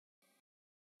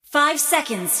5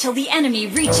 seconds till the enemy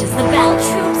reaches the bell.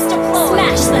 Troops deployed.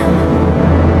 Smash them!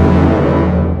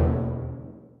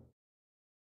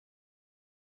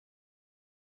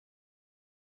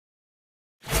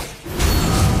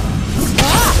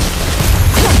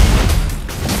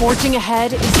 Forging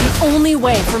ahead is the only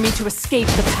way for me to escape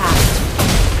the past.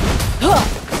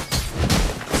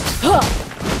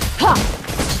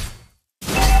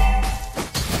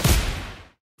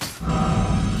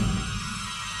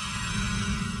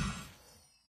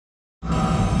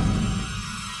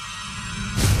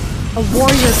 A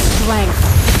warrior's strength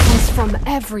comes from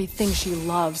everything she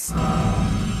loves.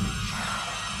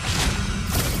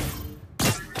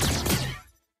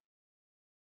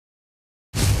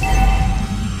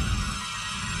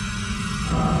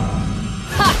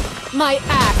 My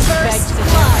axe begs to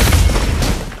die.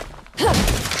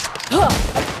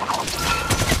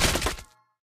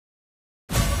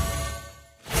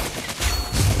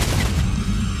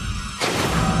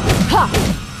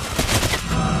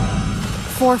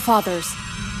 Forefathers,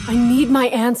 I need my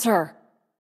answer.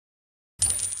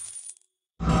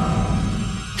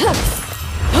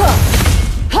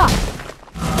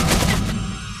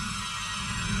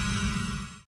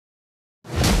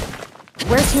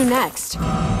 Where to next?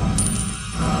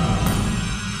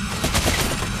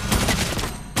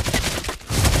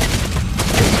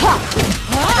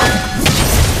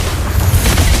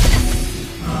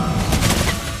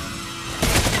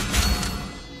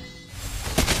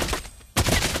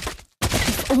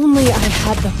 If only I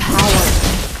had the power.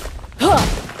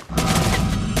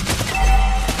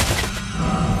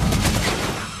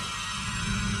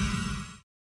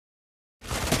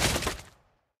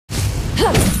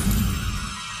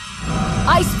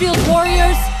 Icefield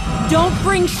warriors, don't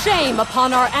bring shame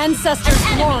upon our ancestors'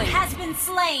 glory. An enemy has been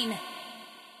slain.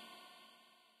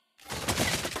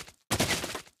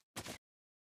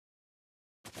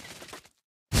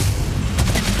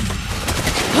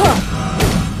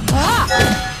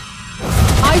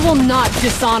 I will not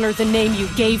dishonor the name you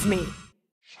gave me.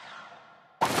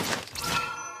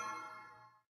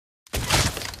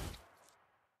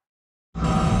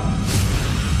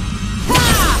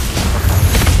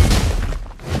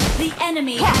 The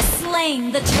enemy has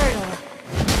slain the turtle.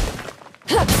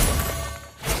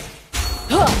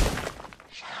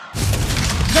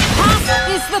 The past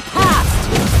is the past!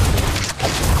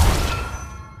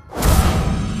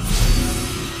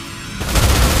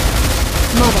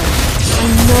 Mother, I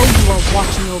know you are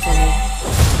watching over me.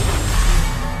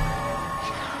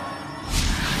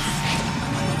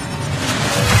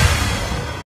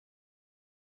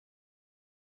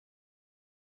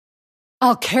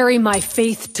 I'll carry my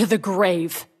faith to the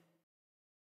grave.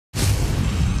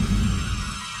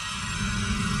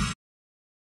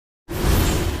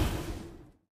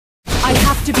 I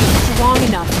have to be strong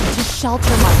enough to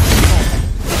shelter my people.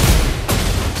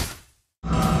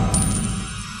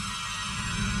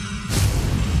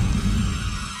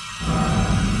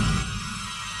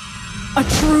 A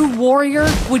true warrior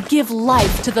would give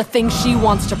life to the thing she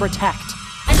wants to protect.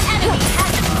 An enemy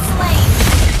has been slain.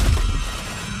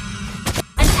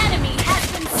 An enemy has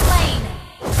been slain.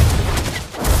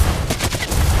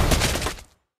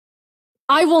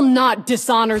 I will not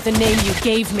dishonor the name you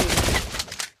gave me.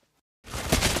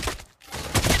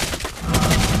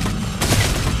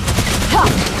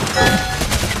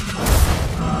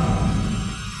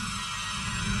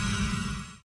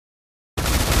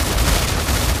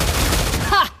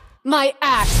 My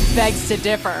axe begs to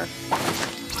differ. An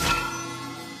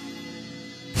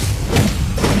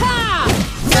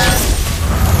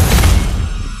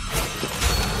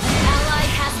ally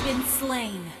has been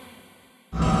slain.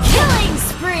 Killing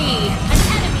spree! An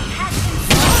enemy has been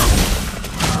slain.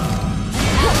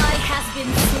 An ally has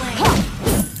been slain.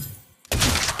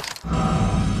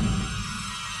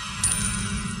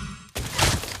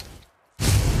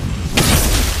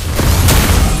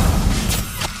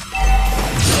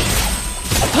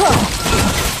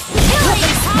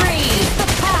 Killing spree! The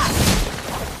past!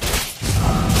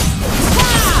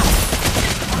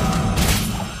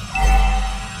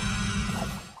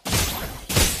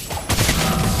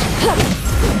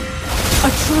 A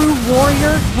true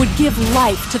warrior would give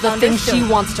life to the thing she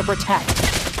wants to protect.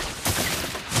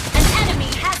 An enemy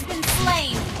has been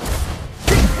slain.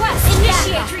 Request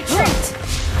initiate retreat.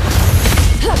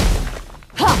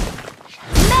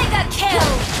 Mega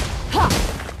kill.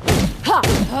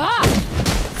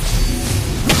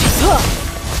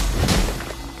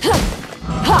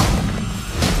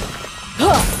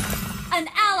 An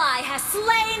ally has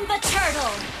slain the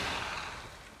turtle.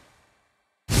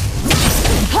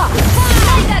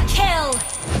 Mega kill.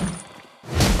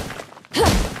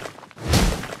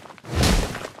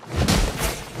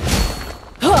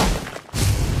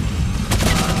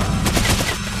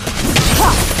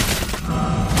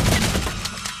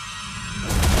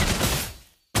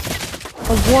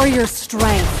 warrior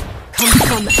strength comes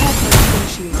from everything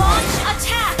she loves. Launch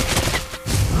attack!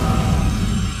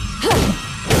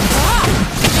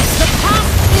 The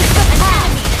path is the An path!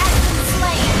 enemy has been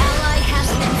slain. Ally has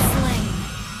been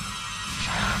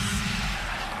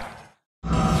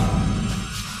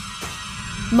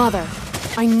slain. Mother,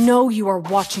 I know you are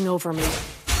watching over me.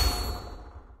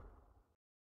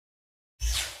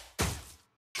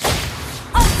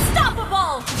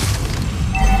 Unstoppable!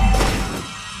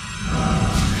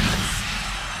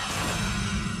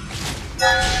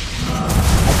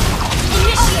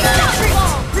 Initiate retreat!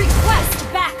 Request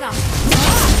backup!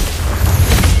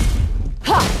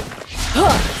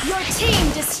 Your team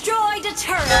destroyed a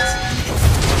turret!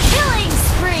 Killing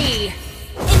spree!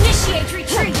 Initiate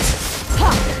retreat!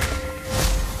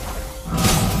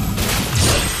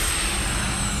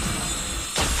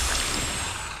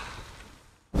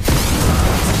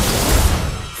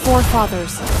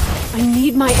 Forefathers, I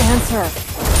need my answer.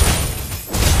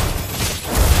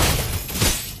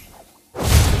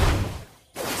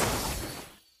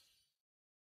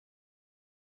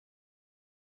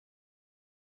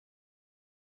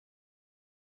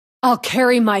 I'll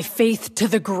carry my faith to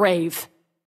the grave.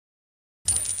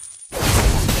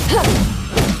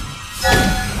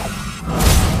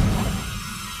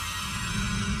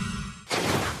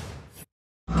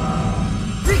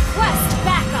 Request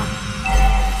backup!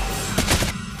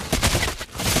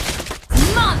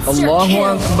 Monster Allahu kill!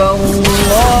 Akbar,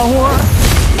 Allahu Akbar.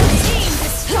 Your team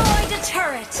destroyed a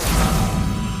turret!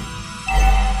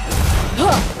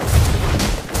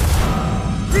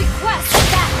 Request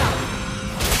backup!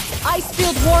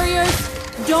 Icefield warriors,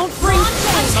 don't bring Launch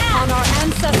shame attack! upon our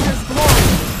ancestors' glory.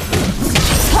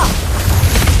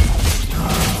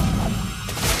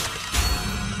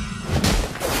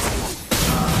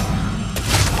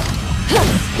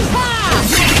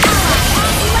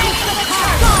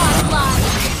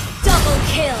 Godlike! Double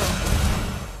kill!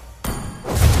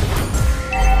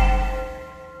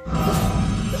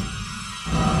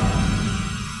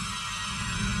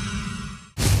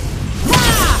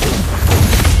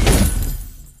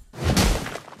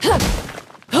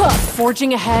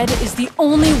 Forging ahead is the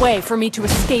only way for me to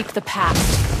escape the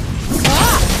past.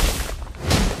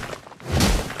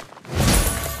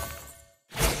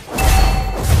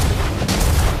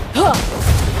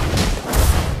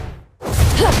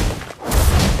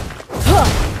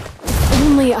 If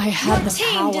only I had Your the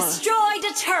team power. destroyed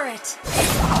a turret!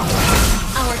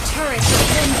 Our turret has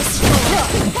been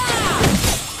destroyed!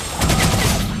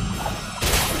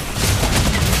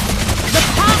 The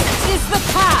past is the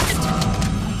past!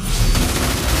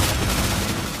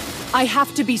 I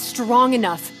have to be strong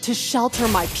enough to shelter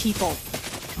my people.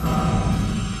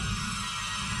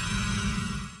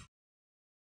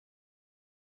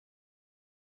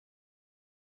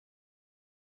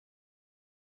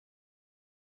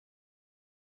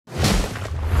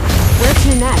 Where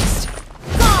to next?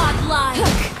 Godlike!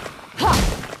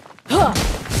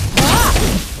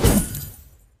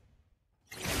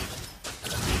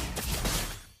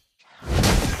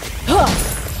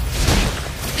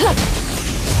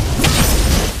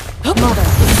 Mother,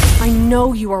 I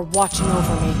know you are watching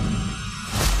over me.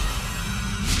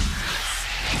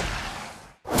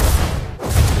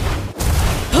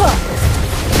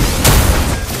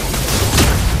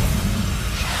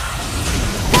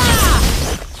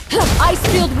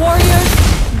 Icefield warriors,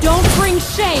 don't bring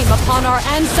shame upon our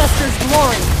ancestors'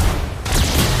 glory.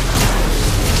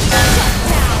 Shut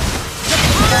down! The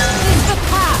past is the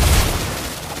past.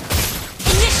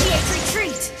 Initiate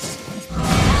retreat!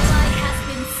 Ally has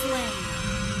been slain.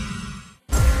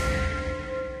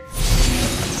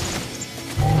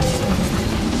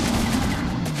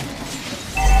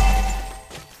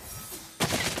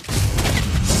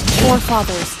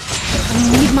 Forefathers, I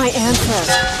need my answer.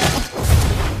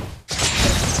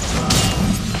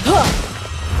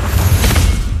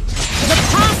 The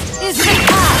past is the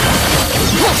past!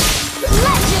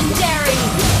 Legendary!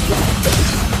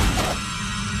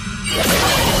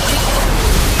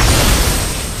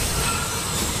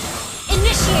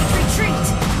 Initiate retreat!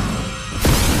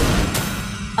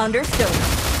 Understood.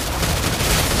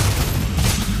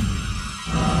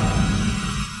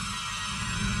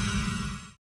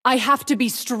 I have to be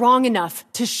strong enough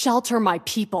to shelter my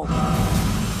people.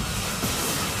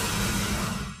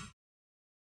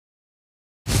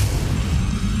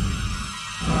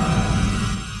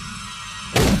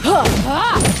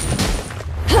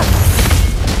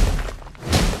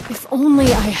 If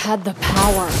only I had the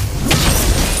power.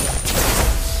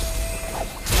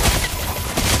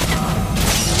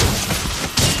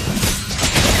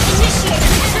 Initiate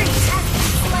retreat! Has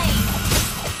been slain.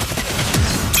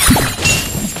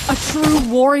 A true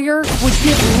warrior would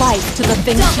give life to the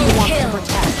thing she Double wants to kill.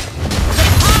 protect. The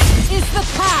past is the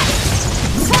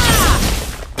past! Ah!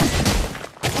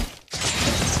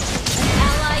 An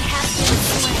ally has been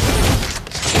slain.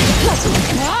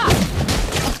 Ah!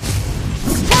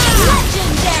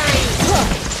 Legendary!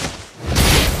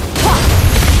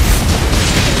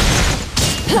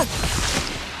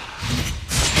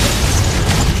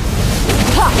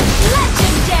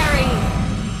 Legendary!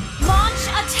 Launch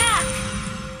attack!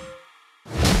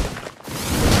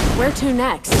 Where to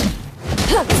next?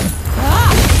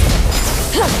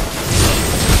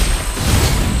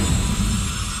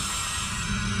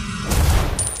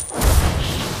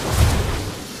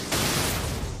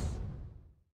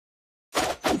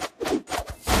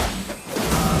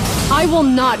 I will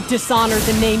not dishonor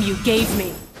the name you gave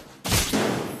me.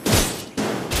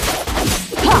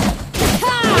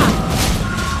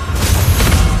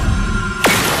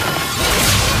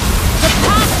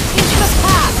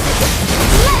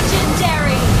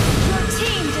 Legendary! Your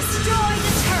team destroyed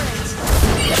a turret!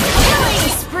 Killing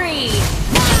spree!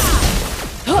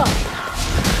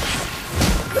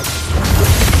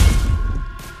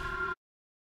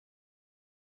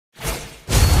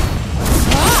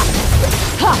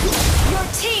 Your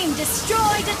team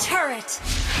destroyed a turret!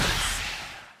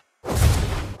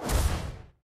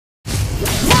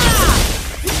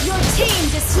 Your team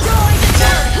destroyed a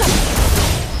turret!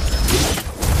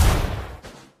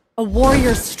 A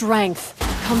warrior's strength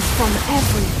comes from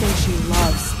everything she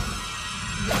loves.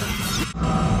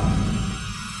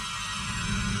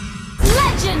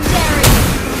 Legendary!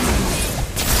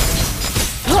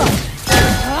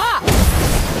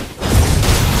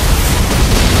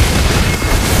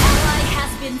 Ally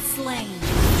has been slain.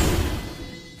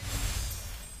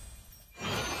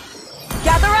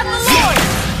 Gather at the Lord!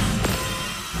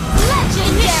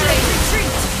 Legendary!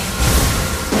 Retreat!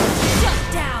 Shut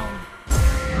down!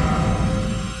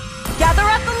 Gather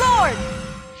at the Lord!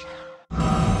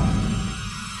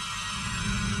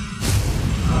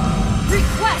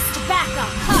 Request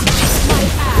backup! My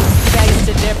ass begs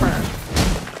to differ.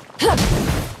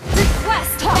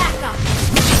 Request backup!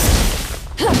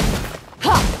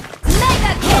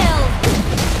 Mega kill!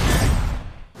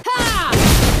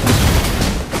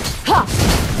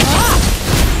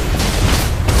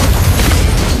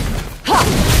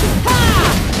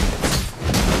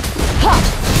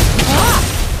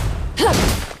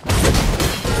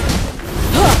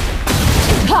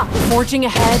 Forging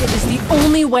ahead is the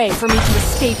only way for me to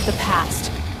escape the past.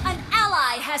 An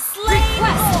ally has slain.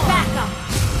 Request backup!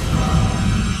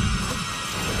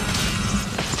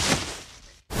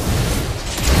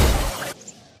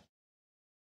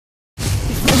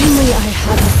 If only I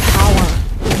had the power.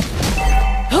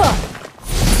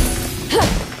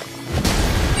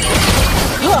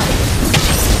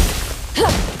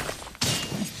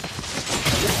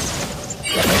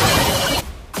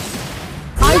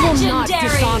 I will not Legendary!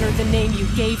 dishonor the name you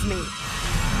gave me.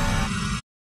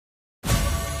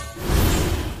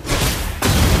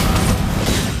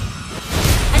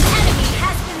 An enemy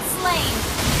has been slain.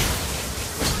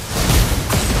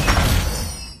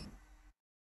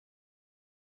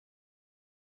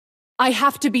 I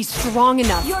have to be strong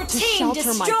enough Your to team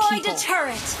shelter my destroyed people. a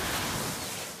turret.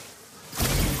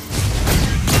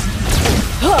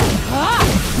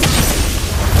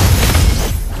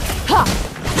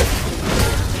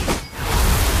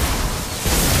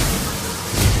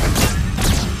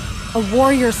 A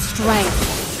warrior's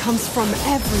strength comes from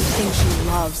everything she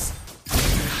loves.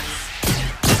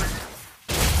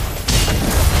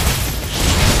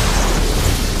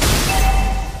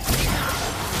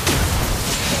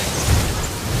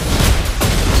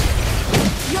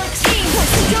 Your team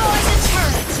destroyed a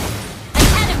turret. An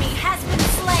enemy has been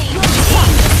slain. Your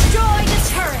team destroyed a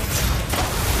turret.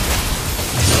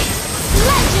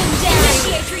 Legendary!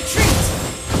 Initiate retreat.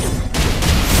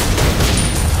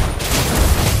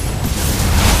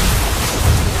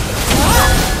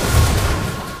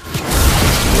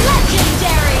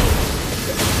 Legendary!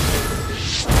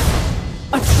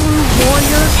 A true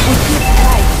warrior will give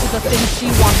life to the thing she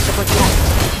wants to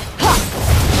protect.